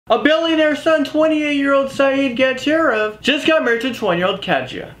A billionaire's son, 28-year-old Mikhail Gutseriev, just got married to 20-year-old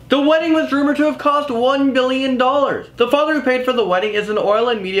Khadija. The wedding was rumored to have cost $1 billion. The father who paid for the wedding is an oil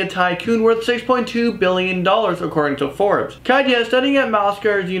and media tycoon worth $6.2 billion according to Forbes. Khadija is studying at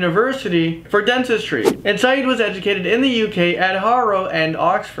Moscow University for dentistry, and Saeed was educated in the UK at Harrow and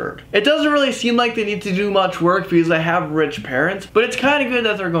Oxford. It doesn't really seem like they need to do much work because they have rich parents, but it's kind of good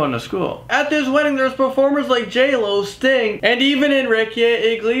that they're going to school. At this wedding, there's performers like J-Lo, Sting, and even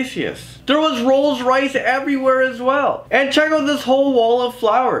Enrique Iglesias. There was Rolls Royce everywhere as well. And check out this whole wall of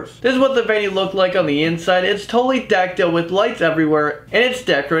flowers. This is what the venue looked like on the inside. It's totally decked out with lights everywhere, and it's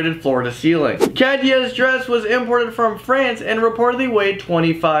decorated floor to ceiling. Khadija's dress was imported from France and reportedly weighed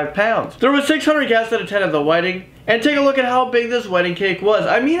 25 pounds. There were 600 guests that attended the wedding. And take a look at how big this wedding cake was.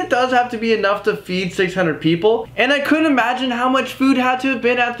 I mean, it does have to be enough to feed 600 people. And I couldn't imagine how much food had to have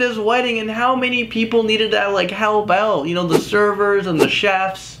been at this wedding and how many people needed to like help out. You know, the servers and the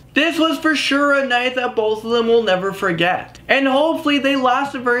chefs. This was for sure a night that both of them will never forget. And hopefully they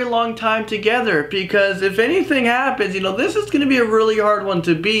last a very long time together, because if anything happens, you know, this is going to be a really hard one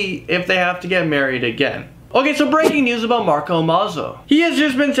to beat if they have to get married again. Okay, so breaking news about Muzzo. He has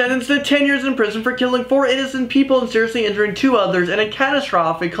just been sentenced to 10 years in prison for killing 4 innocent people and seriously injuring 2 others in a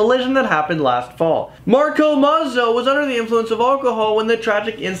catastrophic collision that happened last fall. Muzzo was under the influence of alcohol when the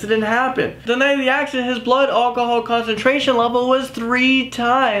tragic incident happened. The night of the accident, his blood alcohol concentration level was 3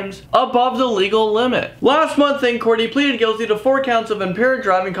 times above the legal limit. Last month in court, he pleaded guilty to 4 counts of impaired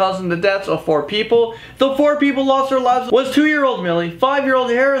driving causing the deaths of 4 people. The 4 people lost their lives was 2-year-old Millie, 5-year-old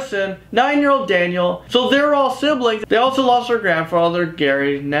Harrison, 9-year-old Daniel. So they're all siblings. They also lost their grandfather,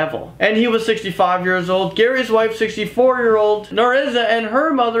 Gary Neville, and he was 65 years old. Gary's wife, 64-year-old Noriza, and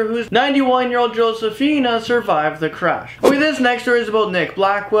her mother, who's 91-year-old Josephina, survived the crash. Okay, this next story is about Nick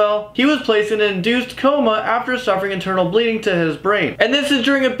Blackwell. He was placed in an induced coma after suffering internal bleeding to his brain, and this is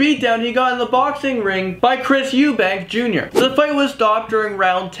during a beatdown he got in the boxing ring by Chris Eubank Jr. The fight was stopped during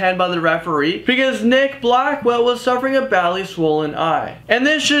round 10 by the referee because Nick Blackwell was suffering a badly swollen eye. And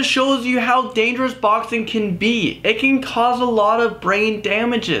this just shows you how dangerous boxing can be. It can cause a lot of brain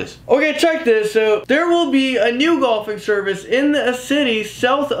damages. Okay, check this out. There will be a new golfing service in a city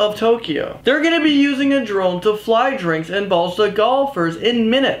south of Tokyo. They're going to be using a drone to fly drinks and balls to golfers in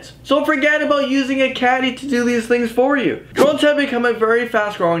minutes. So forget about using a caddy to do these things for you. Drones have become a very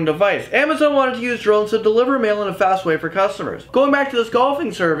fast growing device. Amazon wanted to use drones to deliver mail in a fast way for customers. Going back to this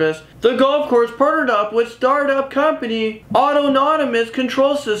golfing service, the golf course partnered up with startup company Autonomous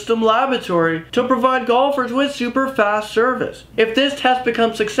Control System Laboratory to provide golfers with super fast service. If this test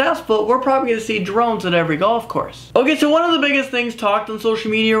becomes successful, we're probably going to see drones at every golf course. Okay, so one of the biggest things talked on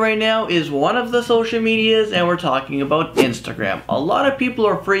social media right now is one of the social medias, and we're talking about Instagram. A lot of people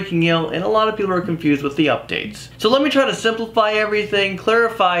are freaking out and a lot of people are confused with the updates. So let me try to simplify everything,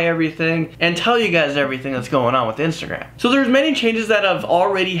 clarify everything, and tell you guys everything that's going on with Instagram. So there's many changes that have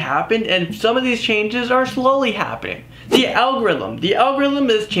already happened, and some of these changes are slowly happening. The algorithm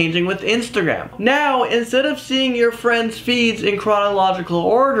is changing with Instagram. Now, instead of seeing your friends' feeds in chronological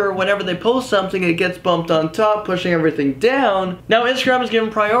order, whenever they post something, it gets bumped on top, pushing everything down. Now, Instagram is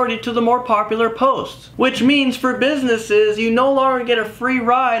giving priority to the more popular posts, which means for businesses, you no longer get a free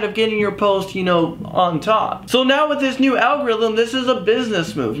ride of getting your post, you know, on top. So now with this new algorithm, this is a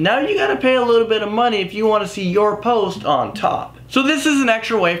business move. Now you gotta pay a little bit of money if you want to see your post on top. So this is an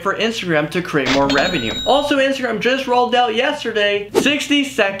extra way for Instagram to create more revenue. Also, Instagram just rolled out yesterday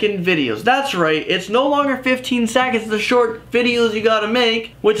 60-second videos. That's right, it's no longer 15 seconds, the short videos you gotta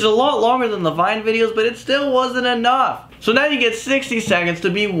make, which is a lot longer than the Vine videos, but it still wasn't enough. So now you get 60 seconds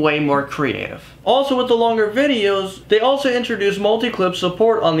to be way more creative. Also, with the longer videos, they also introduced multi-clip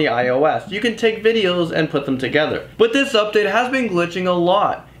support on the iOS. You can take videos and put them together. But this update has been glitching a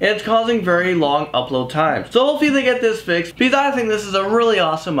lot, and it's causing very long upload times. So hopefully they get this fixed, because I think this is a really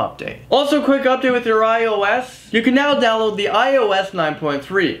awesome update. Also, quick update with your iOS. You can now download the iOS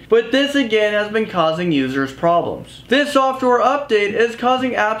 9.3, but this again has been causing users problems. This software update is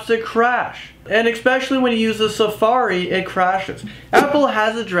causing apps to crash. And especially when you use the Safari, it crashes. Apple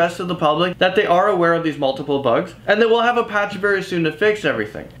has addressed to the public that they are aware of these multiple bugs, and they will have a patch very soon to fix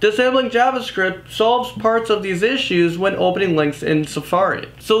everything. Disabling JavaScript solves parts of these issues when opening links in Safari.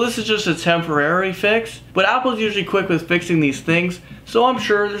 So this is just a temporary fix, but Apple's usually quick with fixing these things, so I'm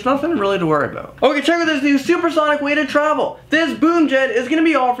sure there's nothing really to worry about. Okay, check out this new supersonic way to travel. This boom jet is going to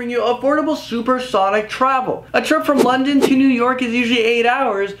be offering you affordable supersonic travel. A trip from London to New York is usually 8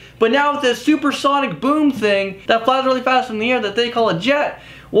 hours, but now with this supersonic boom thing that flies really fast in the air that they call a jet,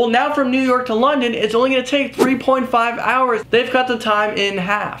 well, now from New York to London, it's only going to take 3.5 hours. They've cut the time in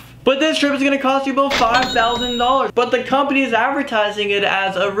half. But this trip is going to cost you about $5,000. But the company is advertising it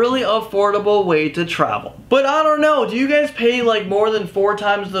as a really affordable way to travel. But I don't know, do you guys pay like more than 4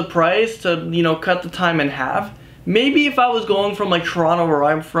 times the price to, you know, cut the time in half? Maybe if I was going from like Toronto, where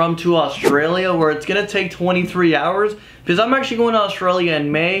I'm from, to Australia, where it's gonna take 23 hours, because I'm actually going to Australia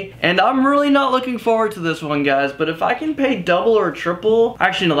in May, and I'm really not looking forward to this one, guys. But if I can pay double or triple,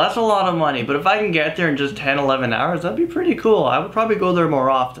 actually no, that's a lot of money, but if I can get there in just 10-11 hours, that'd be pretty cool. I would probably go there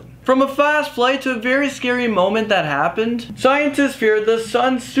more often. From a fast flight to a very scary moment that happened, scientists fear the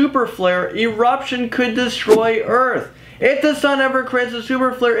sun's super flare eruption could destroy Earth. If the sun ever creates a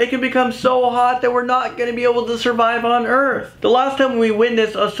super flare, it can become so hot that we're not going to be able to survive on Earth. The last time we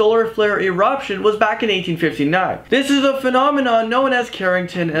witnessed a solar flare eruption was back in 1859. This is a phenomenon known as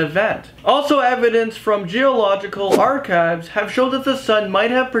Carrington event. Also, evidence from geological archives have shown that the sun might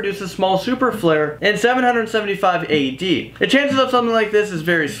have produced a small super flare in 775 AD. The chances of something like this is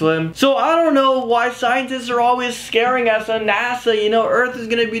very slim. So I don't know why scientists are always scaring us on NASA, you know, Earth is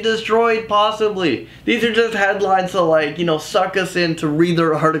going to be destroyed possibly. These are just headlines to like, you know, suck us in to read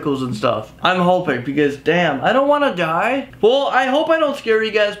their articles and stuff. I'm hoping, because damn, I don't want to die. Well, I hope I don't scare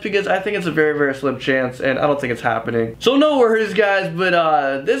you guys, because I think it's a very, very slim chance, and I don't think it's happening. So no worries, guys,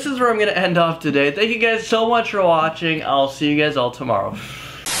 but this is where I'm gonna end off today. Thank you guys so much for watching. I'll see you guys all tomorrow.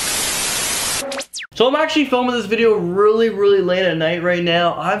 So I'm actually filming this video really, really late at night right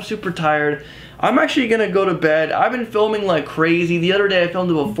now. I'm super tired. I'm actually gonna go to bed. I've been filming like crazy. The other day I filmed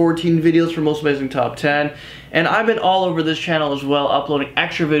about 14 videos for Most Amazing Top 10. And I've been all over this channel as well, uploading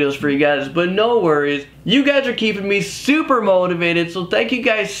extra videos for you guys. But no worries, you guys are keeping me super motivated. So thank you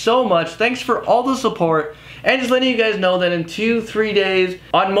guys so much. Thanks for all the support. And just letting you guys know that in 2-3 days,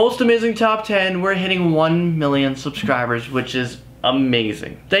 on Most Amazing Top 10, we're hitting 1 million subscribers, which is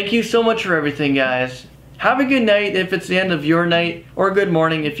amazing. Thank you so much for everything, guys. Have a good night if it's the end of your night, or good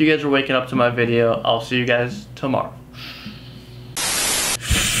morning if you guys are waking up to my video. I'll see you guys tomorrow.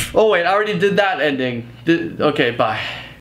 Oh wait, I already did that ending. Okay, bye.